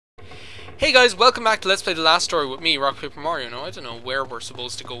Hey guys, welcome back to Let's Play The Last Story with me, RockPaperMario. Now, I don't know where we're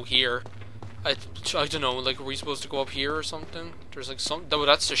supposed to go here. I don't know, like, are we supposed to go up here or something? There's like some... Oh,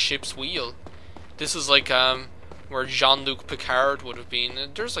 that's the ship's wheel. This is like, where Jean-Luc Picard would have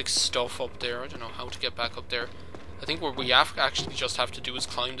been. There's like stuff up there. I don't know how to get back up there. I think what we actually just have to do is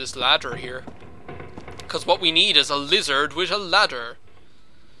climb this ladder here. Because what we need is a lizard with a ladder.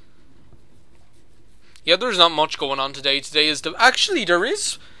 Yeah, there's not much going on today. Today is the... Actually, there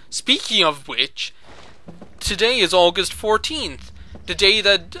is... Speaking of which, today is August 14th. The day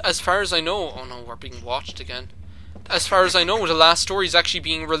that, as far as I know... Oh no, we're being watched again. As far as I know, the last story is actually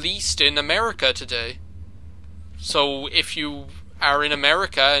being released in America today. So, if you are in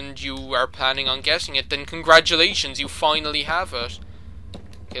America and you are planning on getting it, then congratulations, you finally have it.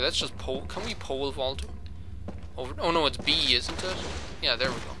 Okay, let's just pole... Can we pole vault over... Oh no, it's B, isn't it? Yeah,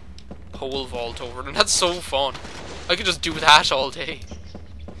 there we go. Pole vault over, and that's so fun. I could just do that all day.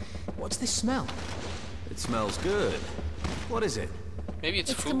 What's this smell? It smells good. What is it? Maybe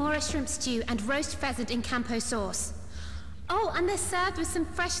it's food. Gamora shrimp stew and roast pheasant in Campo sauce. Oh, and they're served with some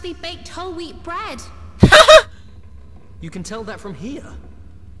freshly baked whole wheat bread. You can tell that from here.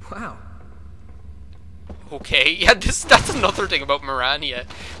 Wow. Okay, yeah, that's another thing about Mirania.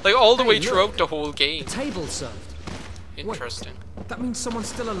 Like, all the way throughout the whole game. The table's served. Interesting. Wait, that means someone's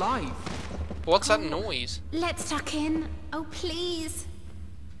still alive. What's that noise? Let's tuck in. Oh, please.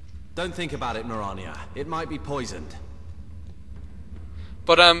 Don't think about it, Mirania. It might be poisoned.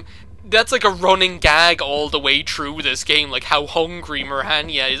 But, that's like a running gag all the way through this game, like how hungry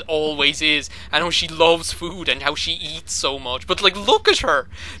Mirania always is, and how she loves food, and how she eats so much. But, like, look at her!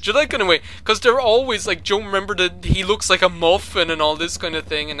 Do you like, kind of way? Because they're always, like, Joe, remember that he looks like a muffin and all this kind of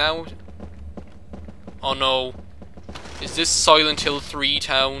thing, and now... Oh no. Is this Silent Hill 3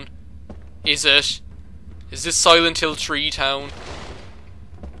 town? Is it? Is this Silent Hill 3 town?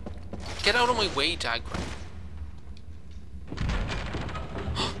 Get out of my way, Dagger.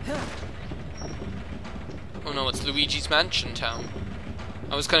 Oh no, it's Luigi's Mansion town.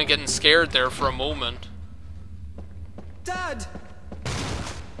 I was kind of getting scared there for a moment. Dad!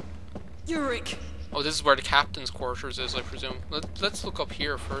 Yurick! Oh, this is where the captain's quarters is, I presume. Let's look up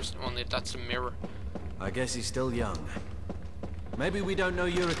here first. Oh, that's a mirror. I guess he's still young. Maybe we don't know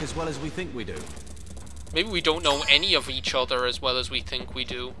Yurick as well as we think we do. Maybe we don't know any of each other as well as we think we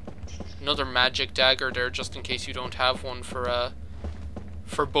do. Another magic dagger there, just in case you don't have one for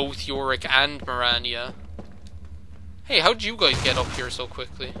both Yurick and Mirania. Hey, how'd you guys get up here so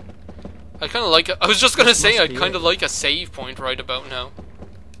quickly? I kind of like it. I was just gonna say, I'd kind of like a save point right about now.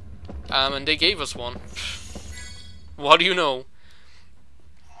 And they gave us one. What do you know?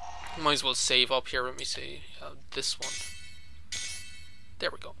 Might as well save up here. Let me see. This one. There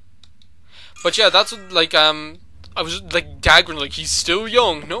we go. But yeah, that's what, like, I was like daggering, like, he's still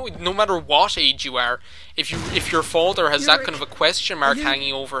young. No matter what age you are, if your father has that kind of a question mark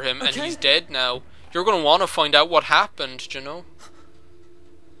hanging over him and he's dead now, you're gonna want to find out what happened, do you know?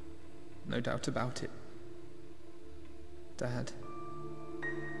 No doubt about it. Dad.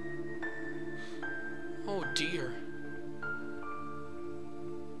 Oh dear.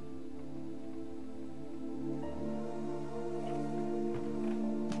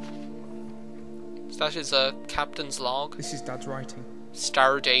 That is a captain's log. This is Dad's writing.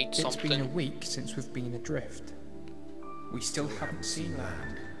 Stardate something. It's been a week since we've been adrift. We still haven't seen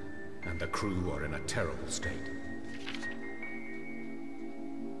land. And the crew are in a terrible state.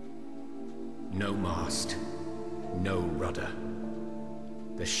 No mast, no rudder.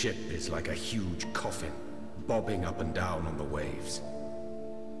 The ship is like a huge coffin, bobbing up and down on the waves.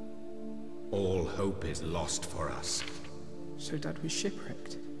 All hope is lost for us. So Dad was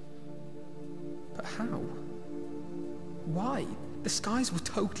shipwrecked? But how? Why? The skies were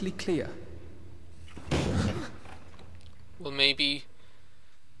totally clear. Well, maybe...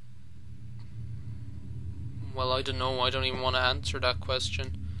 Well, I don't know. I don't even want to answer that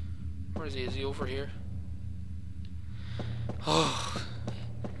question. Where is he? Is he over here? Oh,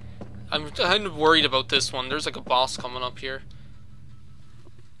 I'm kind of worried about this one. There's like a boss coming up here.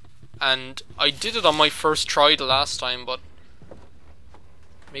 And I did it on my first try the last time, but...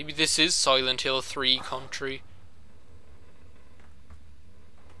 Maybe this is Silent Hill 3 country.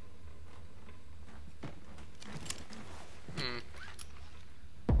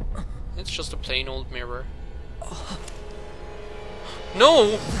 It's just a plain old mirror.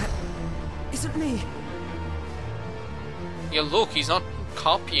 No! That isn't me. Yeah, look, he's not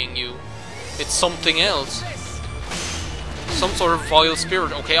copying you. It's something else. Some sort of vile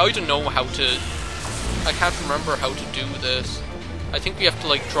spirit. Okay, I don't know how to... I can't remember how to do this. I think we have to,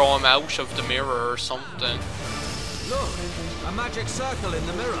 like, draw him out of the mirror or something. Look, a magic circle in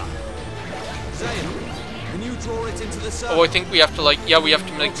the mirror. Zayn, can you draw it into the circle? Oh, I think we have to like, yeah, we have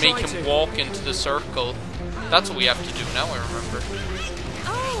to like make him walk into the circle. That's what we have to do now, I remember.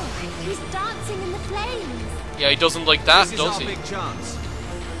 Oh, he's dancing in the flames. Yeah, he doesn't like that, This is does our he? big chance.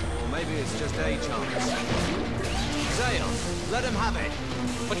 Or maybe it's just a chance. Zayn, let him have it.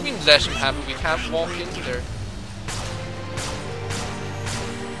 What do you mean let him have it? We can't walk into there.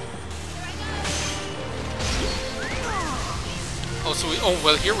 Oh, so we, oh,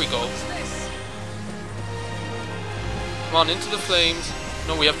 well, here we go. Come on, into the flames.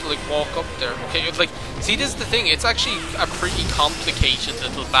 No, we have to, like, walk up there. Okay, it's like, see, this is the thing. It's actually a pretty complicated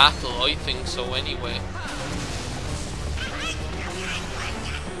little battle, I think so, anyway.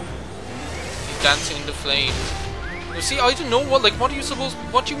 He's dancing in the flames. You see, I don't know what, like, what do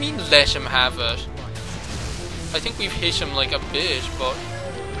you mean let him have it? I think we've hit him, like, a bit, but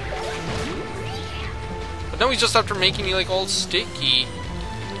now he's just after making me, like, all sticky.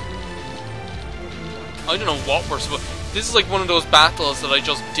 I don't know what we're supposed... This is, like, one of those battles that I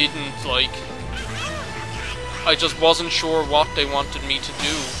just didn't, like... I just wasn't sure what they wanted me to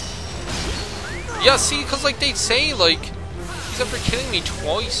do. Yeah, see, because, like, they say, like... He's after killing me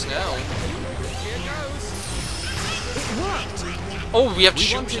twice now. Oh, we have to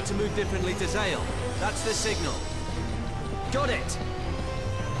shoot want him. it to move differently to Zayn. That's the signal. Got it.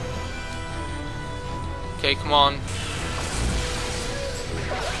 Okay, come on.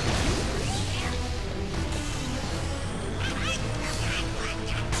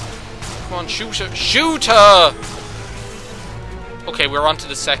 Come on, shoot her! Shoot her! Okay, we're on to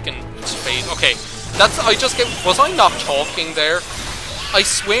the second phase. Okay, that's... I just get... Was I not talking there? I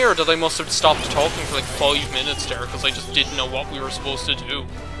swear that I must have stopped talking for like 5 minutes there, because I just didn't know what we were supposed to do.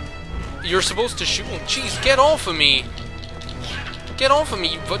 You're supposed to shoot... Jeez, get off of me! Get off of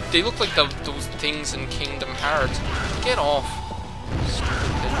me! But they look like those things in Kingdom Hearts. Get off.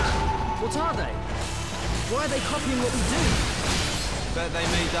 Stupid things. What are they? Why are they copying what we do? Bet they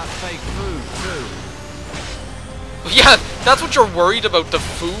made that fake food too. Yeah, that's what you're worried about, the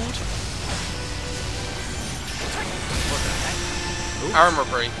food? What the heck? Armor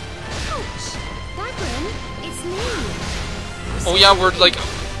break. Ouch! Dagran, it's me. Oh yeah, we're like...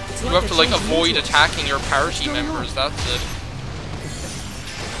 You have to like avoid attacking your party members, that's it.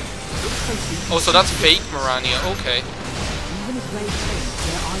 Oh, so that's fake Mirania, okay.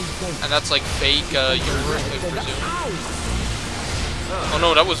 And that's like fake Yurick, I presume. Oh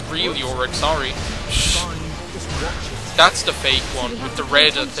no, that was real Yurick, sorry. That's the fake one, with the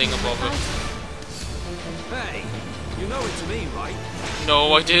red thing above it. Hey, you know it's me, right?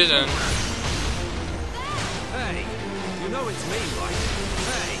 No, I didn't. Hey, you know it's me, right?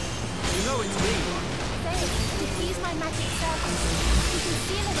 Hey, you know it's me, right? Zayn, defuse my magic circle. You can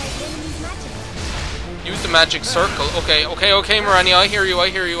seal away the enemy's magic. Use the magic circle. Okay, okay, okay, Mirania, I hear you, I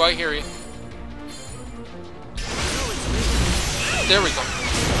hear you, I hear you. There we go.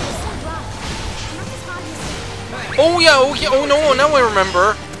 Oh yeah, oh no, now I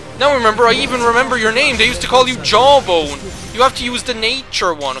remember. Now I remember, I even remember your name. They used to call you Jawbone. You have to use the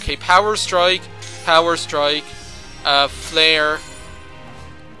nature one. Okay, Power Strike, Flare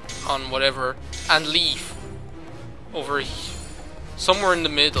on whatever, and Leaf. Over here. Somewhere in the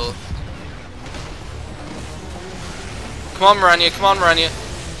middle. Come on, Mirania, come on, Mirania.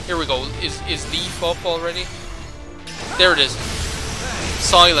 Here we go. Is Leaf up already? There it is.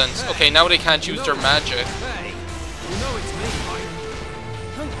 Silence. Okay, now they can't use their magic.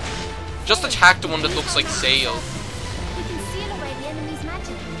 Just attack the one that looks like Sail. You can seal away the enemy's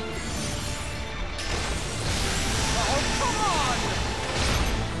magic.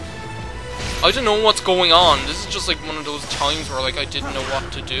 I don't know what's going on. This is just like one of those times where like I didn't know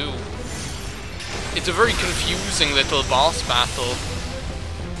what to do. It's a very confusing little boss battle.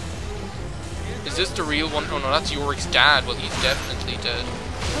 Is this the real one? Oh no, that's Yorick's dad. Well, he's definitely dead.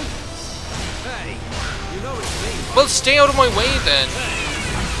 Hey, you know it's me. Well, stay out of my way then.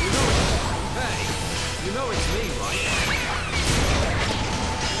 You know it's me, right?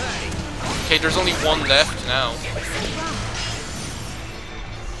 Hey. Okay, there's only one left now.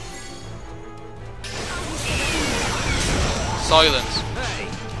 Silence. Hey,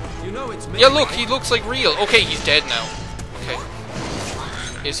 you know it's me. Yeah, look, he looks like real. Okay, he's dead now. Okay.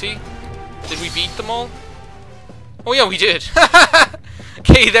 Is he? Did we beat them all? Oh yeah, we did.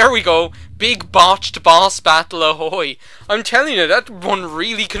 Okay, there we go. Big botched boss battle ahoy. I'm telling you, that one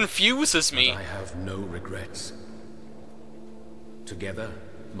really confuses me. I have no regrets. Together,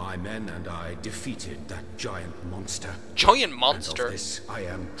 my men and I defeated that giant monster. Giant And monster? of this, I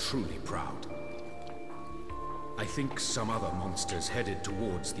am truly proud. I think some other monsters headed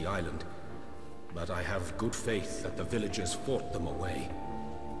towards the island, but I have good faith that the villagers fought them away.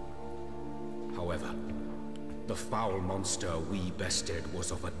 the foul monster we bested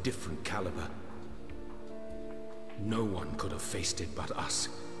was of a different caliber. No one could have faced it but us.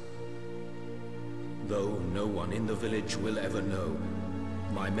 Though no one in the village will ever know,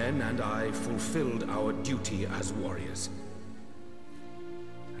 my men and I fulfilled our duty as warriors.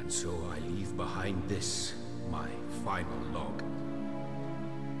 And so I leave behind this, my final log.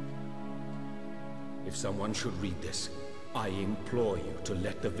 If someone should read this, I implore you to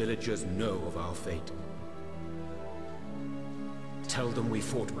let the villagers know of our fate. Tell them we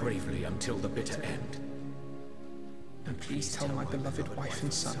fought bravely until the bitter end. And please tell my beloved wife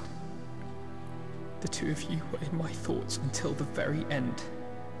and son. The two of you were in my thoughts until the very end.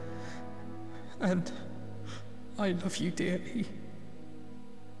 And I love you dearly.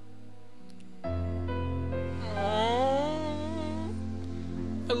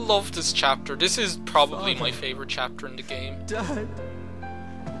 I love this chapter. This is probably my favorite chapter in the game. Dad!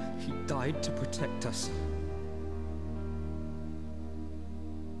 He died to protect us.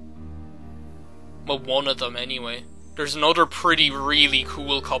 Well, one of them anyway. There's another really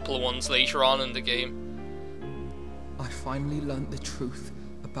cool couple of ones later on in the game. I finally learned the truth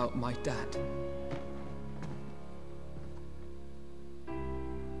about my dad.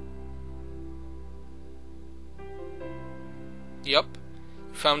 Yep.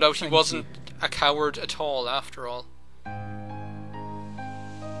 Found out he wasn't a coward at all, after all.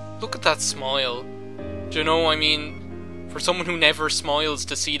 Look at that smile. Do you know, I mean, for someone who never smiles,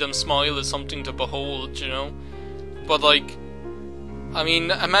 to see them smile is something to behold, you know? But, like, I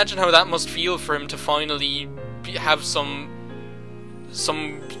mean, imagine how that must feel for him to finally have some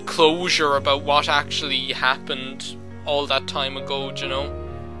closure about what actually happened all that time ago, do you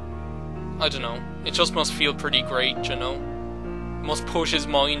know? I don't know. It just must feel pretty great, you know? Must put his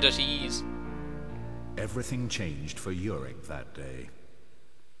mind at ease. Everything changed for Yurick that day.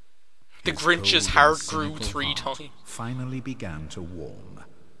 The His Grinch's cold heart and grew cynical 3 heart times. finally began to warm,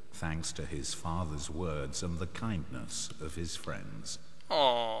 thanks to his father's words and the kindness of his friends.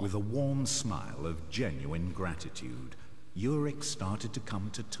 Aww. With a warm smile of genuine gratitude, Yurick started to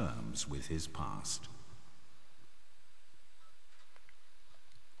come to terms with his past.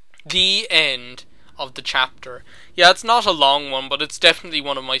 The end of the chapter. Yeah, it's not a long one, but it's definitely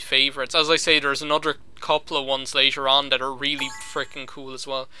one of my favourites. As I say, there's another couple of ones later on that are really freaking cool as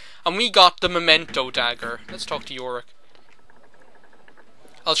well. And we got the memento dagger. Let's talk to Yurick.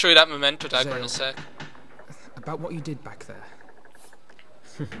 I'll show you that memento dagger in a sec. About what you did back there.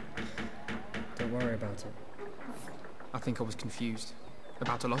 Don't worry about it. I think I was confused.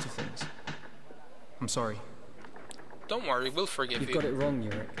 About a lot of things. I'm sorry. Don't worry, we'll forgive You've you. got it wrong,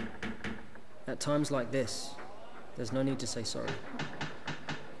 Yurick. At times like this, there's no need to say sorry.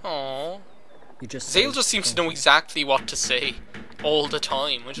 Aww. You just Zale say, just seems to "Thank know you." exactly what to say all the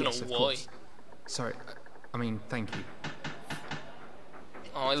time. I don't Yes, know of why. course. Sorry. I mean, thank you.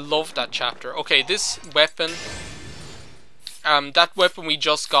 Oh, I love that chapter. Okay, this weapon, that weapon we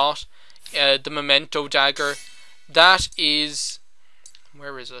just got, the memento dagger, that is,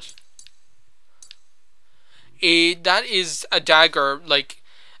 where is it? That is a dagger, like,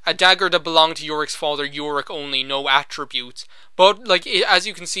 a dagger that belonged to Yurick's father, Yurick only, no attributes. But, like, as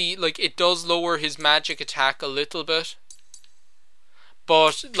you can see, like, it does lower his magic attack a little bit.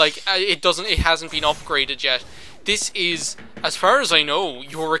 But, like, it hasn't been upgraded yet. This is, as far as I know,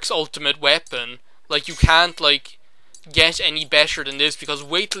 Yurick's ultimate weapon. Like, you can't, like, get any better than this, because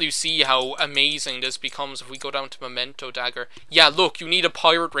wait till you see how amazing this becomes if we go down to Memento Dagger. Yeah, look, you need a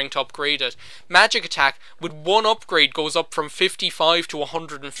pirate ring to upgrade it. Magic attack, with one upgrade, goes up from 55 to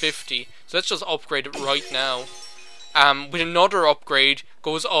 150. So let's just upgrade it right now. With another upgrade,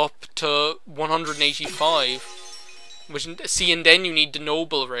 goes up to 185. Which, see, and then you need the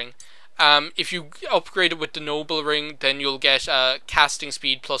Noble Ring. If you upgrade it with the Noble Ring, then you'll get casting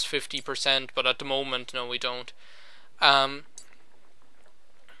speed plus 50%, but at the moment, no, we don't.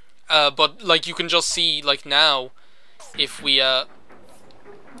 But, like, you can just see, like, now, if we, yeah,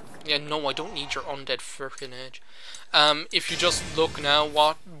 no, I don't need your undead frickin' edge. If you just look now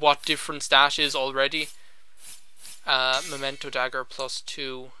what difference that is already. Memento Dagger plus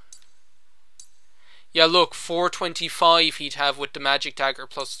 2. Yeah, look, 425 he'd have with the Magic Dagger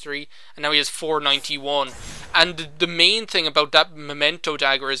plus 3, and now he has 491. And the main thing about that Memento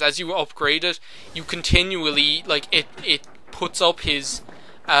Dagger is, as you upgrade it, you continually, like, it puts up his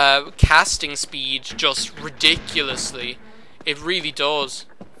casting speed just ridiculously. It really does.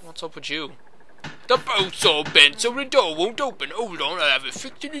 What's up with you? The boat's all bent, so the door won't open. Hold on, I'll have it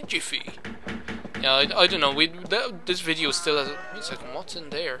fixed in a jiffy. Yeah, I don't know, this video still has... Wait a second, what's in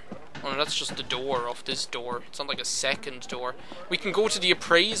there? Oh no, that's just the door of this door. It's not like a second door. We can go to the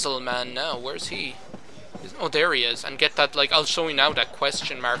appraisal man now. Where's he? Oh, there he is. And get that, like, I'll show you now, that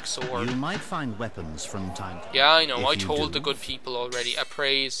question mark sword. You might find weapons from time to time. Yeah, I know. I If you told do- the good people already.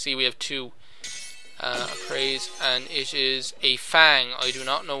 Appraise. See, we have two. Appraise. And it is a fang. I do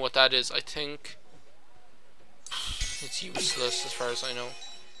not know what that is. I think it's useless as far as I know.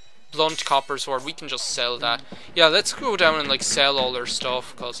 Blunt copper sword. We can just sell that. Yeah, let's go down and, like, sell all their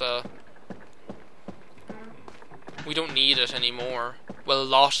stuff. Because, we don't need it anymore. Well, a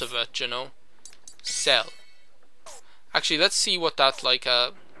lot of it, you know. Sell. Actually, let's see what that, like,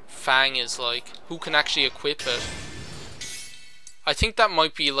 fang is like. Who can actually equip it? I think that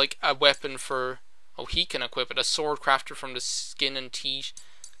might be, like, a weapon for... Oh, he can equip it. A sword crafted from the skin and teeth.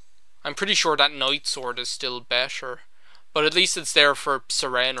 I'm pretty sure that knight sword is still better. But at least it's there for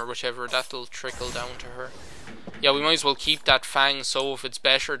Seren or whichever. That'll trickle down to her. Yeah, we might as well keep that fang so if it's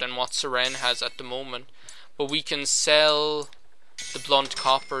better than what Seren has at the moment. But we can sell the blunt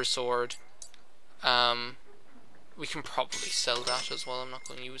copper sword. We can probably sell that as well. I'm not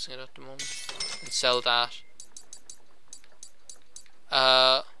going to use it at the moment. And sell that.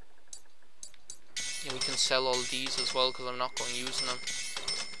 Yeah, we can sell all these as well because I'm not going using them.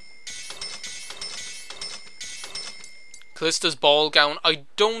 Callista's ball gown. I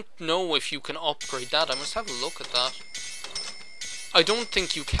don't know if you can upgrade that. I must have a look at that. I don't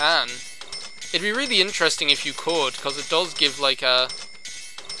think you can. It'd be really interesting if you could, because it does give, like, a...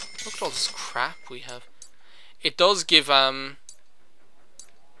 Look at all this crap we have. It does give, we'll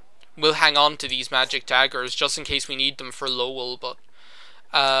hang on to these magic daggers just in case we need them for Lowell, but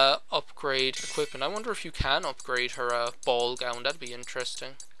upgrade equipment. I wonder if you can upgrade her ball gown. That'd be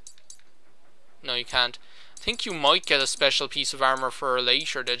interesting. No, you can't. I think you might get a special piece of armor for her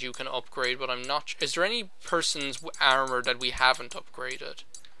later that you can upgrade, but I'm not... Is there any person's armor that we haven't upgraded?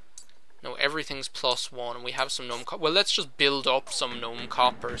 No, everything's +1, and we have some gnome copper. Well, let's just build up some gnome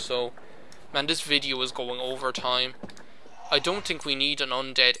copper, so... Man, this video is going over time. I don't think we need an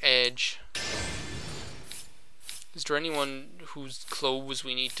undead edge. Is there anyone whose clothes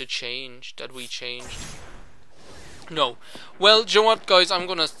we need to change, that we changed? No. Well, do you know what, guys? I'm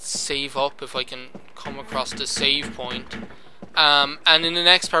gonna save up if I can come across the save point. And in the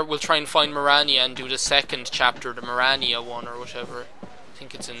next part, we'll try and find Mirania and do the second chapter, the Mirania one, or whatever. I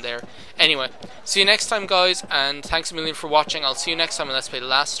think it's in there. Anyway, see you next time, guys, and thanks a million for watching. I'll see you next time, and let's play the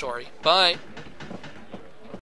last story. Bye!